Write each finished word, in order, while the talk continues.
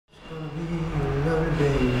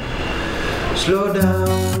day. Slow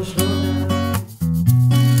down,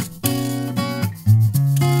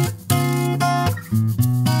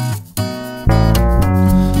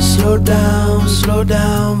 slow down. Slow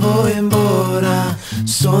down, vou embora.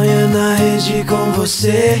 Sonho na rede com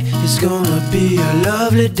você. It's gonna be a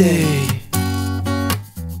lovely day.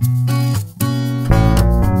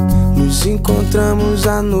 Nos encontramos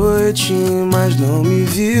à noite, mas não me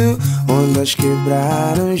viu. Ondas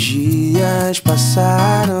quebraram, dias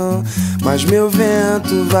passaram, mas meu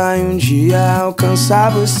vento vai um dia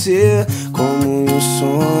alcançar você. Como um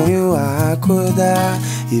sonho, acordar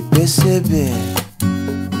e perceber.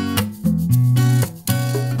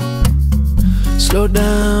 Slow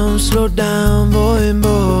down, vou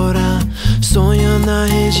embora. Sonho na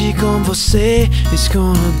rede com você. It's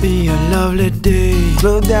gonna be a lovely day.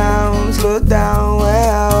 Slow down, é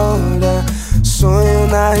a hora. Sonho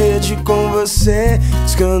na rede com você.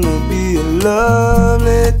 It's gonna be a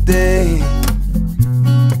lovely day.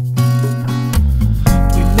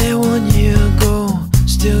 We met 1 year ago.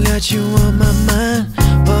 Still got you on my mind.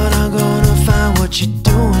 But I'm gonna find what you're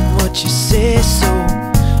doing, what you say so.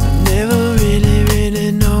 Never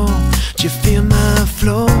really know. Do you feel my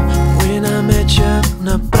flow when I met you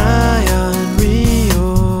na praia in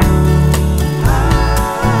Rio?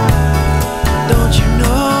 Don't you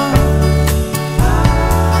know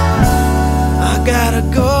I gotta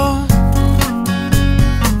go?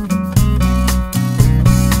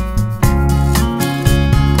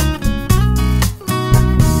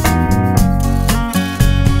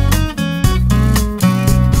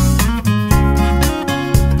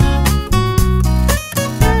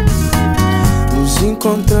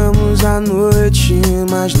 Encontramos à noite,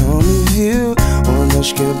 mas não me viu.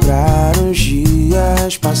 Ondas quebraram,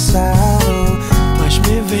 dias passaram, mas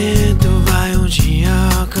meu vento vai um dia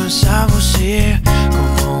alcançar você.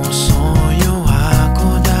 Como um sonho,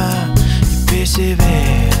 acordar e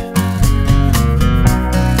perceber.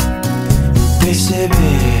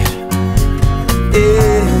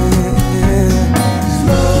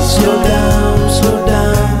 Slow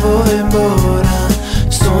down, vou embora.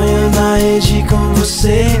 Sonho na rede com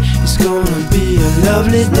você. It's gonna be a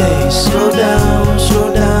lovely day. Slow down,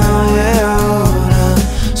 é a hora.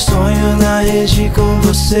 Sonho na rede com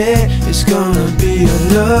você. It's gonna be a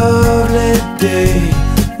lovely day.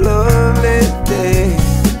 Lovely day,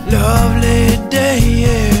 lovely day,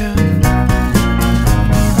 yeah.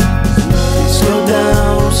 Slow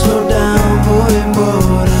down, vou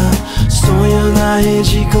embora. Sonho na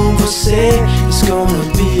rede com você. It's gonna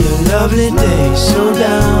be a lovely day. Slow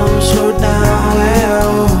down, é a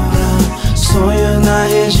hora. Sonho na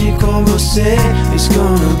rede com você. It's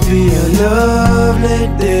gonna be a lovely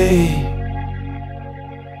day.